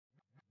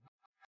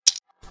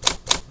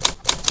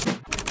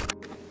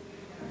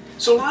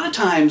So a lot of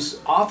times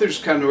authors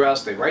come to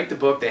us, they write the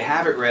book, they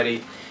have it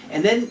ready,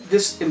 and then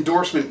this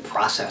endorsement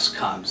process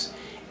comes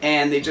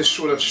and they just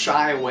sort of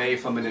shy away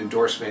from an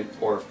endorsement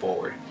or a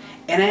foreword.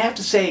 And I have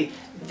to say,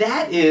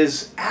 that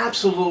is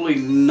absolutely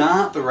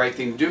not the right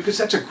thing to do, because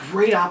that's a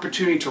great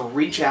opportunity to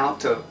reach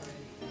out to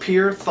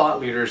peer thought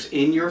leaders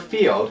in your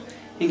field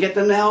and get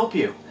them to help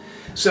you.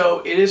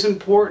 So it is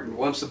important,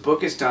 once the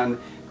book is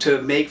done,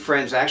 to make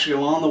friends actually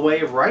along the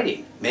way of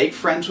writing. Make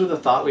friends with the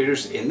thought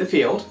leaders in the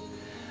field,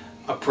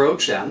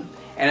 approach them,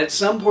 and at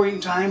some point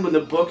in time when the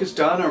book is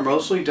done or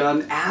mostly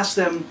done, ask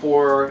them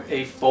for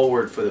a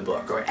foreword for the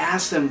book or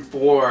ask them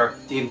for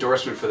the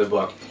endorsement for the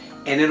book,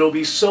 and it'll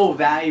be so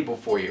valuable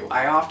for you.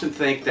 I often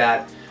think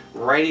that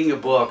writing a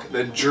book,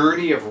 the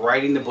journey of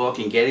writing the book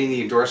and getting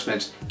the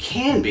endorsements,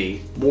 can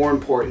be more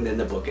important than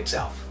the book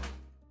itself.